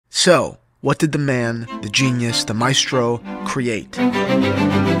So, what did the man, the genius, the maestro create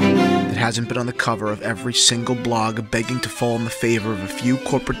that hasn't been on the cover of every single blog begging to fall in the favor of a few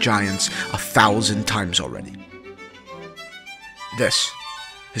corporate giants 1,000 times already? This,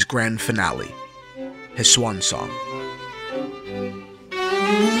 his grand finale, his swan song.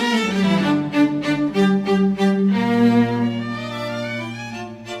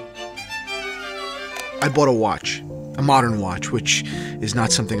 I bought a watch, a modern watch, which is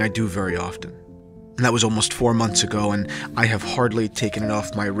not something I do very often. And that was almost 4 months ago, and I have hardly taken it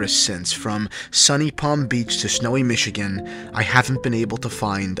off my wrist since. From sunny Palm Beach to snowy Michigan, I haven't been able to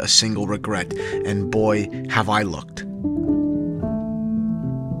find a single regret, and boy, have I looked.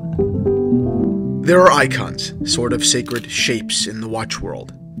 There are icons, sort of sacred shapes in the watch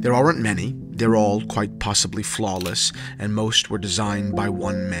world. There aren't many, they're all quite possibly flawless, and most were designed by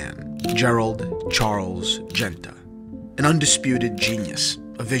one man, Gerald Charles Genta. An undisputed genius,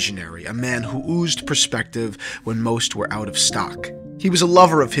 a visionary, a man who oozed perspective when most were out of stock. He was a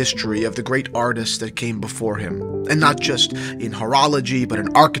lover of history, of the great artists that came before him, and not just in horology, but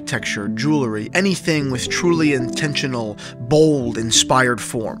in architecture, jewelry, anything with truly intentional, bold, inspired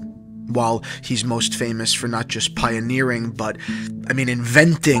form. While he's most famous for not just pioneering, but,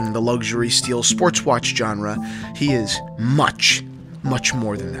 inventing the luxury steel sports watch genre, he is much, much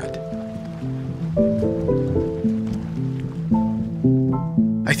more than that.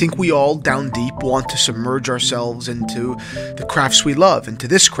 I think we all, down deep, want to submerge ourselves into the crafts we love, into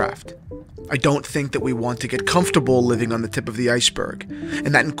this craft. I don't think that we want to get comfortable living on the tip of the iceberg,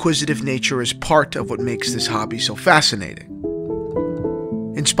 and that inquisitive nature is part of what makes this hobby so fascinating.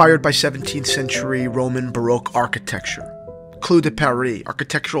 Inspired by 17th century Roman Baroque architecture, Clou de Paris,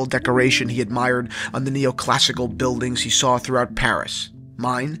 architectural decoration he admired on the neoclassical buildings he saw throughout Paris.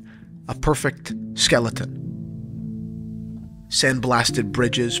 Mine, a perfect skeleton. Sandblasted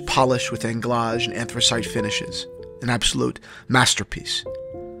bridges, polished with anglage and anthracite finishes. An absolute masterpiece.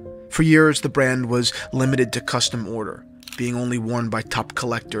 For years, the brand was limited to custom order, being only worn by top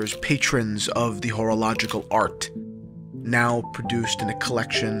collectors, patrons of the horological art. Now produced in a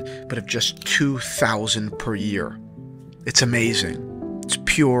collection, but of just 2,000 per year. It's amazing. It's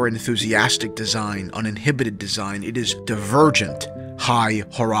pure, enthusiastic design, uninhibited design. It is divergent, high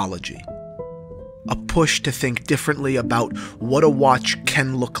horology. A push to think differently about what a watch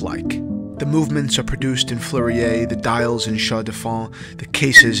can look like. The movements are produced in Fleurier, the dials in Chaux de Fonds, the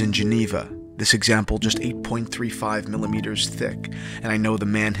cases in Geneva. This example just 8.35 millimeters thick, and I know the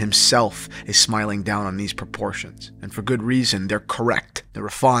man himself is smiling down on these proportions. And for good reason, they're correct, they're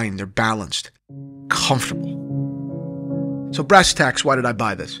refined, they're balanced, comfortable. So brass tacks, why did I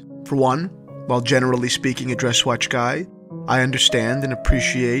buy this? For one, while generally speaking a dress watch guy, I understand and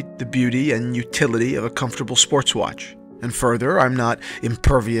appreciate the beauty and utility of a comfortable sports watch. And further, I'm not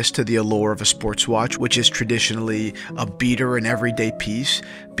impervious to the allure of a sports watch, which is traditionally a beater and everyday piece,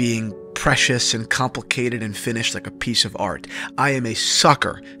 being precious and complicated and finished like a piece of art. I am a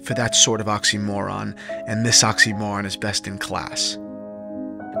sucker for that sort of oxymoron, and this oxymoron is best in class.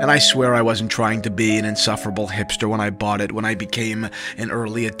 And I swear I wasn't trying to be an insufferable hipster when I bought it, when I became an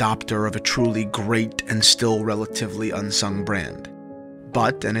early adopter of a truly great and still relatively unsung brand.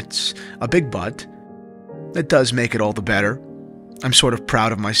 But, and it's a big but, it does make it all the better. I'm sort of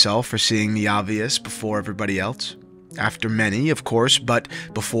proud of myself for seeing the obvious before everybody else. After many, of course, but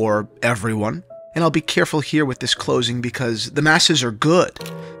before everyone. And I'll be careful here with this closing because the masses are good.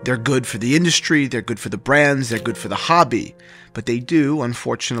 They're good for the industry, they're good for the brands, they're good for the hobby. But they do,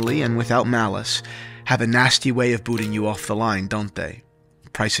 unfortunately, and without malice, have a nasty way of booting you off the line, don't they?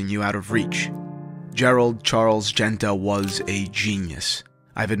 Pricing you out of reach. Gerald Charles Genta was a genius.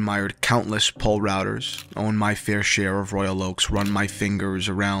 I've admired countless pole routers, owned my fair share of Royal Oaks, run my fingers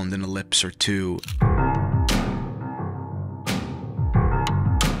around an ellipse or two.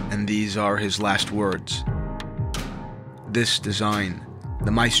 And these are his last words. This design,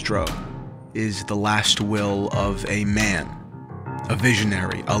 the Maestro, is the last will of a man, a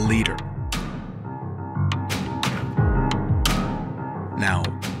visionary, a leader. Now,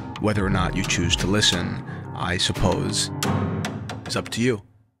 whether or not you choose to listen, I suppose, is up to you.